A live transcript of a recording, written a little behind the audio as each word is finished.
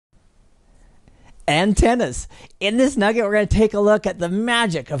Antennas. In this nugget, we're going to take a look at the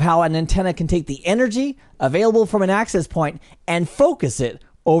magic of how an antenna can take the energy available from an access point and focus it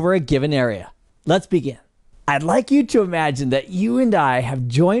over a given area. Let's begin. I'd like you to imagine that you and I have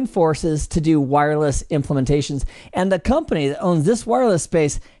joined forces to do wireless implementations, and the company that owns this wireless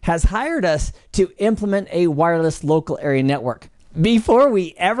space has hired us to implement a wireless local area network. Before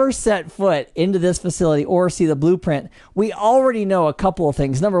we ever set foot into this facility or see the blueprint, we already know a couple of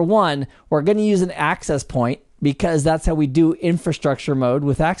things. Number one, we're going to use an access point because that's how we do infrastructure mode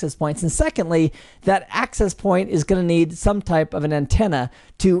with access points. And secondly, that access point is going to need some type of an antenna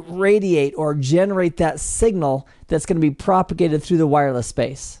to radiate or generate that signal that's going to be propagated through the wireless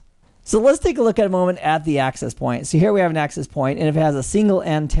space. So let's take a look at a moment at the access point. So here we have an access point, and if it has a single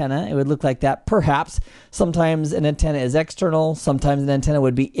antenna, it would look like that. Perhaps sometimes an antenna is external, sometimes an antenna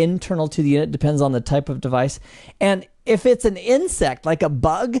would be internal to the unit, depends on the type of device. And if it's an insect, like a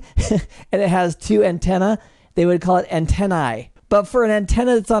bug, and it has two antennae, they would call it antennae. But for an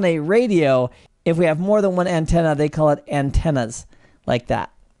antenna that's on a radio, if we have more than one antenna, they call it antennas, like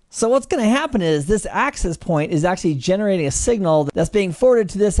that. So what's going to happen is this access point is actually generating a signal that's being forwarded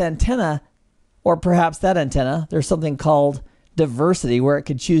to this antenna, or perhaps that antenna. There's something called diversity, where it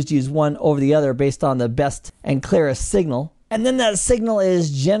could choose to use one over the other based on the best and clearest signal. And then that signal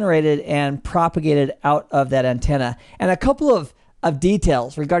is generated and propagated out of that antenna. And a couple of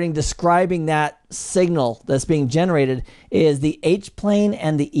details regarding describing that signal that's being generated is the H plane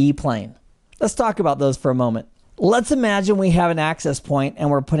and the E plane. Let's talk about those for a moment. Let's imagine we have an access point and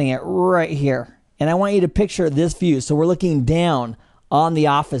we're putting it right here. And I want you to picture this view. So we're looking down on the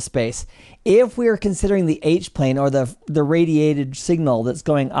office space. If we're considering the H plane, or the radiated signal that's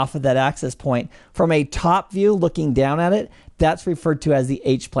going off of that access point, from a top view looking down at it, that's referred to as the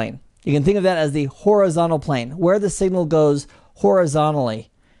H plane. You can think of that as the horizontal plane, where the signal goes horizontally.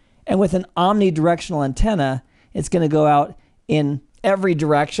 And with an omnidirectional antenna, it's going to go out in every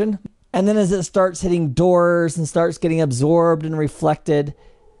direction. And then as it starts hitting doors and starts getting absorbed and reflected,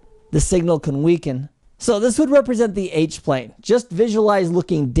 the signal can weaken. So this would represent the H plane. Just visualize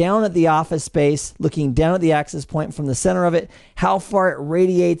looking down at the office space, looking down at the access point from the center of it, how far it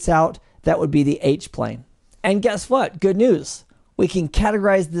radiates out. That would be the H plane. And guess what? Good news. We can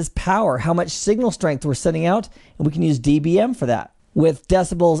categorize this power, how much signal strength we're sending out, and we can use dBm for that with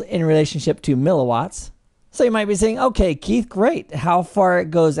decibels in relationship to milliwatts. So you might be saying, okay, Keith, great. How far it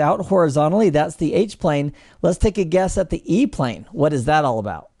goes out horizontally, that's the H plane. Let's take a guess at the E plane. What is that all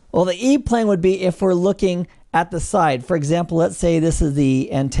about? Well, the E plane would be if we're looking at the side. For example, let's say this is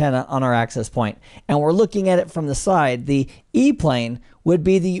the antenna on our access point, and we're looking at it from the side. The E plane would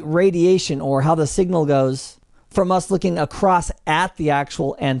be the radiation, or how the signal goes from us looking across at the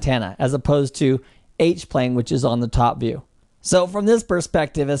actual antenna, as opposed to H plane, which is on the top view. So from this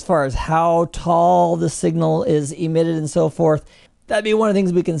perspective, as far as how tall the signal is emitted and so forth, that'd be one of the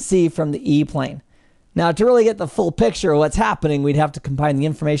things we can see from the E plane. Now, to really get the full picture of what's happening, we'd have to combine the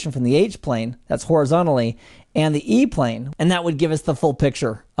information from the H plane, that's horizontally, and the E plane, and that would give us the full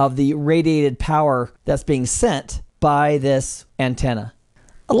picture of the radiated power that's being sent by this antenna.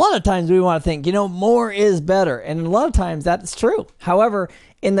 A lot of times we want to think, more is better, and a lot of times that's true. However,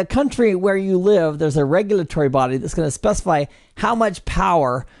 in the country where you live, there's a regulatory body that's going to specify how much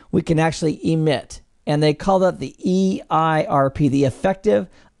power we can actually emit. And they call that the EIRP, the effective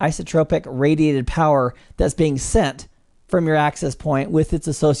isotropic radiated power that's being sent from your access point with its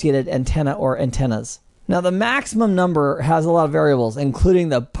associated antenna or antennas. Now, the maximum number has a lot of variables, including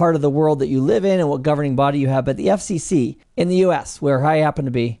the part of the world that you live in and what governing body you have. But the FCC in the US, where I happen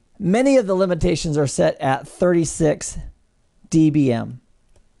to be, many of the limitations are set at 36 dBm.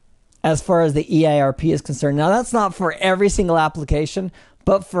 As far as the EIRP is concerned. Now, that's not for every single application,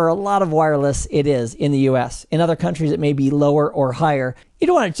 but for a lot of wireless, it is in the US. In other countries, it may be lower or higher.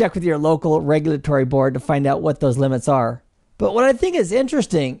 You'd want to check with your local regulatory board to find out what those limits are. But what I think is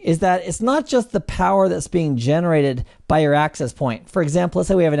interesting is that it's not just the power that's being generated by your access point. For example, let's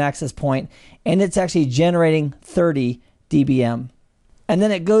say we have an access point, and it's actually generating 30 dBm. And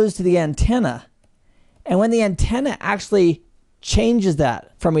then it goes to the antenna. And when the antenna actually changes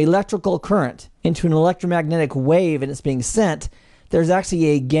that from electrical current into an electromagnetic wave and it's being sent, there's actually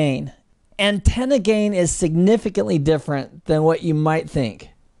a gain. Antenna gain is significantly different than what you might think.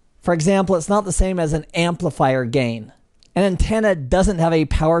 For example, it's not the same as an amplifier gain. An antenna doesn't have a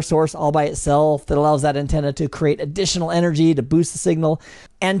power source all by itself that allows that antenna to create additional energy to boost the signal.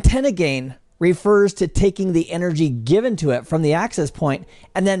 Antenna gain refers to taking the energy given to it from the access point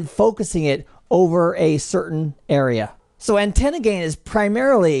and then focusing it over a certain area. So antenna gain is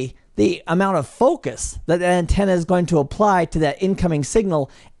primarily the amount of focus that the antenna is going to apply to that incoming signal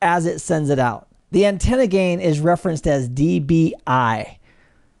as it sends it out. The antenna gain is referenced as dBi.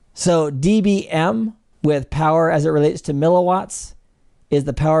 So dBm, with power as it relates to milliwatts, is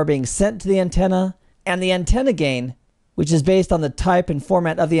the power being sent to the antenna, and the antenna gain, which is based on the type and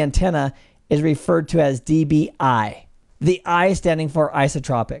format of the antenna, is referred to as dBi. The I standing for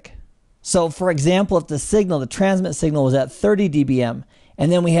isotropic. So for example, if the signal, the transmit signal, was at 30 dBm,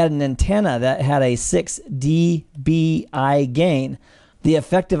 and then we had an antenna that had a 6 dBi gain, the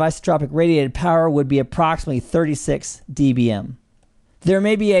effective isotropic radiated power would be approximately 36 dBm. There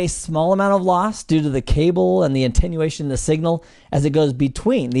may be a small amount of loss due to the cable and the attenuation of the signal as it goes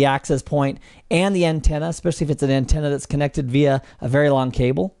between the access point and the antenna, especially if it's an antenna that's connected via a very long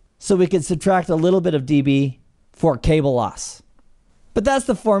cable. So we could subtract a little bit of dB for cable loss. But that's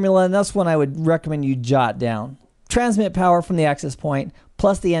the formula, and that's one I would recommend you jot down. Transmit power from the access point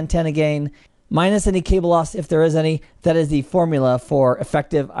plus the antenna gain minus any cable loss if there is any. That is the formula for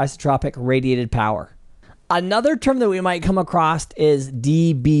effective isotropic radiated power. Another term that we might come across is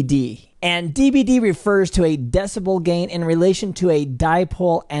dBd. And dBd refers to a decibel gain in relation to a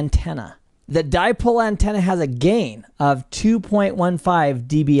dipole antenna. The dipole antenna has a gain of 2.15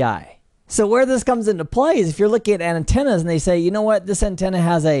 dBi. So where this comes into play is if you're looking at antennas and they say, you know what, this antenna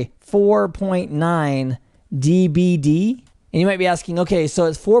has a 4.9 dBd. And you might be asking, okay, so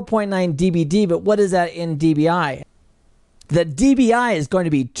it's 4.9 dBd, but what is that in dBi? The dBi is going to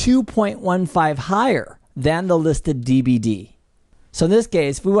be 2.15 higher than the listed dBd. So in this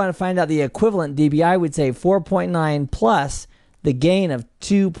case, if we want to find out the equivalent dBi, we'd say 4.9 plus the gain of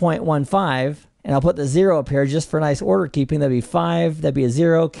 2.15, and I'll put the 0 up here just for nice order keeping. That'd be 5, that'd be a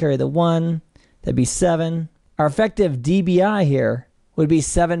 0, carry the 1, that'd be 7. Our effective dBi here would be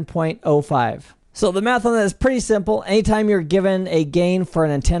 7.05. So the math on that is pretty simple. Anytime you're given a gain for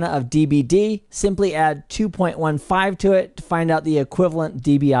an antenna of dBd, simply add 2.15 to it to find out the equivalent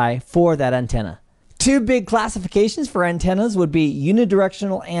dBi for that antenna. Two big classifications for antennas would be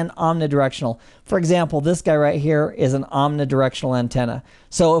unidirectional and omnidirectional. For example, this guy right here is an omnidirectional antenna.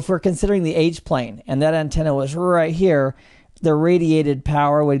 So if we're considering the H-plane and that antenna was right here, the radiated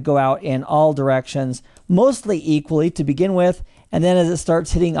power would go out in all directions, mostly equally to begin with, and then as it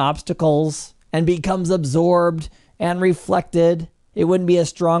starts hitting obstacles and becomes absorbed and reflected, it wouldn't be as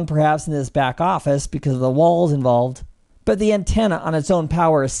strong perhaps in this back office because of the walls involved. But the antenna on its own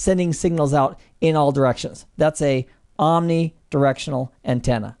power is sending signals out in all directions. That's a omnidirectional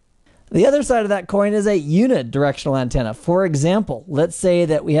antenna. The other side of that coin is a unidirectional antenna. For example, let's say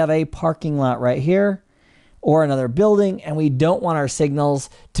that we have a parking lot right here or another building, and we don't want our signals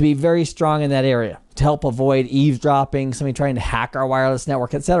to be very strong in that area to help avoid eavesdropping, somebody trying to hack our wireless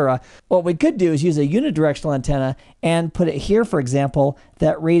network, etc. What we could do is use a unidirectional antenna and put it here, for example,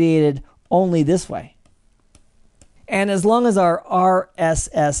 that radiated only this way. And as long as our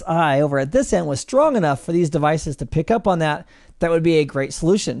RSSI over at this end was strong enough for these devices to pick up on that, that would be a great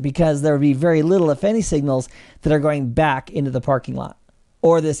solution because there would be very little, if any, signals that are going back into the parking lot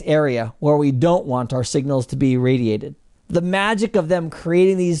or this area where we don't want our signals to be radiated. The magic of them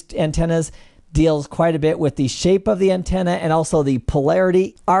creating these antennas deals quite a bit with the shape of the antenna and also the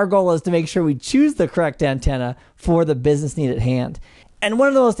polarity. Our goal is to make sure we choose the correct antenna for the business need at hand. And one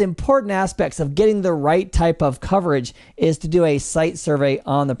of the most important aspects of getting the right type of coverage is to do a site survey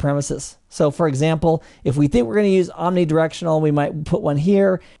on the premises. So for example, if we think we're going to use omnidirectional, we might put one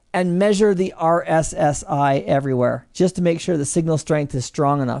here and measure the RSSI everywhere just to make sure the signal strength is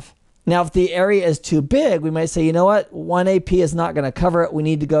strong enough. Now, if the area is too big, we might say, you know what, one AP is not going to cover it. We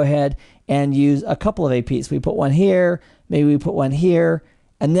need to go ahead and use a couple of APs. We put one here, maybe we put one here,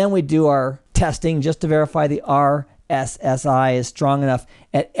 and then we do our testing just to verify the RSSI is strong enough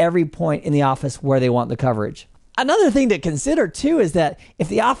at every point in the office where they want the coverage. Another thing to consider too is that if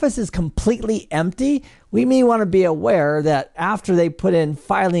the office is completely empty, we may want to be aware that after they put in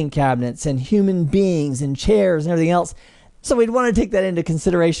filing cabinets and human beings and chairs and everything else, so we'd want to take that into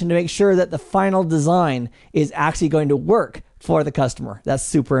consideration to make sure that the final design is actually going to work for the customer. That's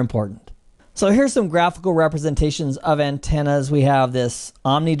super important. So here's some graphical representations of antennas. We have this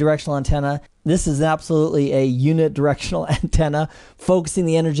omnidirectional antenna. This is absolutely a unidirectional antenna, focusing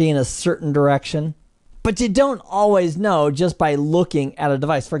the energy in a certain direction. But you don't always know just by looking at a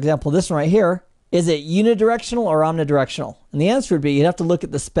device. For example, this one right here, is it unidirectional or omnidirectional? And the answer would be you'd have to look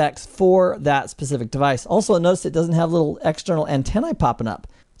at the specs for that specific device. Also notice it doesn't have little external antennae popping up.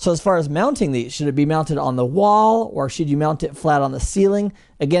 So as far as mounting these, should it be mounted on the wall or should you mount it flat on the ceiling?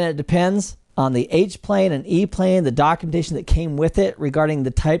 Again, it depends on the H-plane and E-plane, the documentation that came with it regarding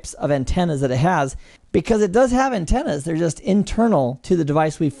the types of antennas that it has. Because it does have antennas, they're just internal to the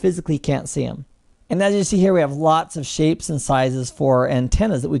device. We physically can't see them. And as you see here, we have lots of shapes and sizes for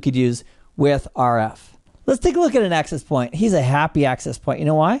antennas that we could use with RF. Let's take a look at an access point. He's a happy access point. You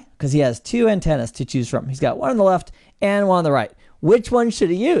know why? Because he has two antennas to choose from. He's got one on the left and one on the right. Which one should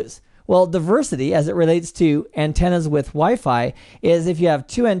he use? Well, diversity, as it relates to antennas with Wi-Fi, is if you have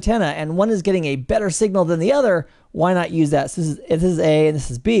two antenna and one is getting a better signal than the other, why not use that? So this is A and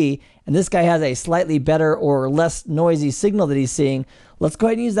this is B, and this guy has a slightly better or less noisy signal that he's seeing. Let's go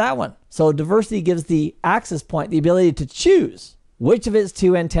ahead and use that one. So diversity gives the access point the ability to choose which of its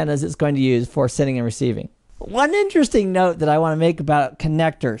two antennas it's going to use for sending and receiving. One interesting note that I want to make about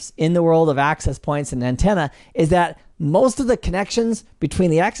connectors in the world of access points and antenna is that most of the connections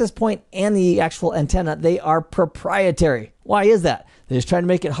between the access point and the actual antenna, they are proprietary. Why is that? They're just trying to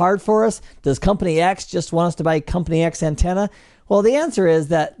make it hard for us? Does Company X just want us to buy Company X antenna? Well, the answer is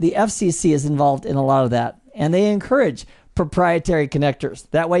that the FCC is involved in a lot of that, and they encourage proprietary connectors.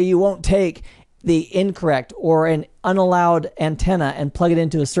 That way you won't take the incorrect or an unallowed antenna and plug it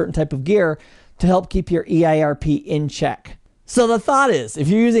into a certain type of gear to help keep your EIRP in check. So the thought is, if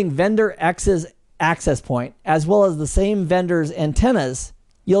you're using vendor X's access point as well as the same vendor's antennas,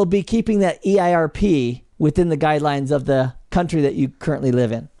 you'll be keeping that EIRP within the guidelines of the country that you currently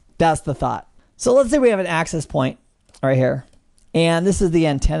live in. That's the thought. So let's say we have an access point right here, and this is the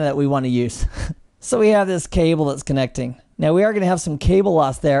antenna that we want to use. So we have this cable that's connecting. Now we are going to have some cable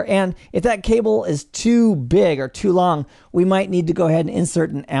loss there, and if that cable is too big or too long, we might need to go ahead and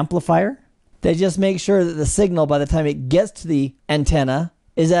insert an amplifier that just makes sure that the signal by the time it gets to the antenna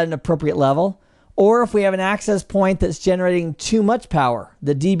is at an appropriate level. Or if we have an access point that's generating too much power,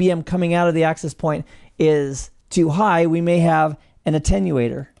 the dBm coming out of the access point is too high, we may have an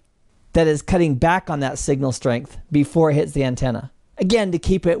attenuator that is cutting back on that signal strength before it hits the antenna. Again, to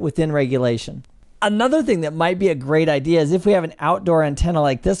keep it within regulation. Another thing that might be a great idea is if we have an outdoor antenna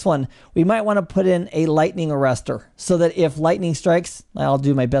like this one, we might want to put in a lightning arrestor so that if lightning strikes, I'll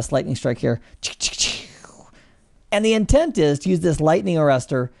do my best lightning strike here. And the intent is to use this lightning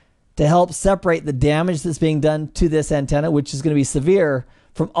arrestor to help separate the damage that's being done to this antenna, which is going to be severe,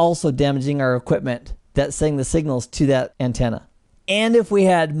 from also damaging our equipment that's sending the signals to that antenna. And if we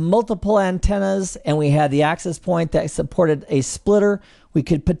had multiple antennas and we had the access point that supported a splitter, we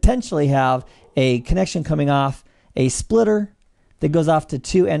could potentially have a connection coming off a splitter that goes off to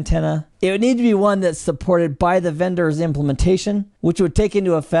two antenna. It would need to be one that's supported by the vendor's implementation, which would take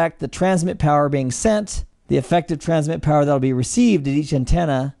into effect the transmit power being sent, the effective transmit power that will be received at each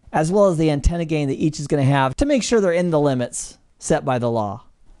antenna, as well as the antenna gain that each is going to have to make sure they're in the limits set by the law.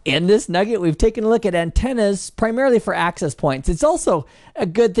 In this nugget, we've taken a look at antennas primarily for access points. It's also a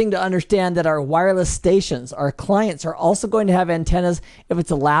good thing to understand that our wireless stations, our clients, are also going to have antennas. If it's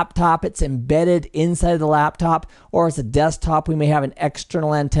a laptop, it's embedded inside of the laptop, or it's a desktop, we may have an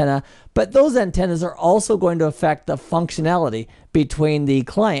external antenna. But those antennas are also going to affect the functionality between the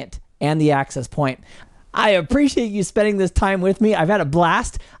client and the access point. I appreciate you spending this time with me. I've had a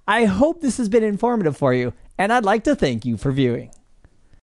blast. I hope this has been informative for you, and I'd like to thank you for viewing.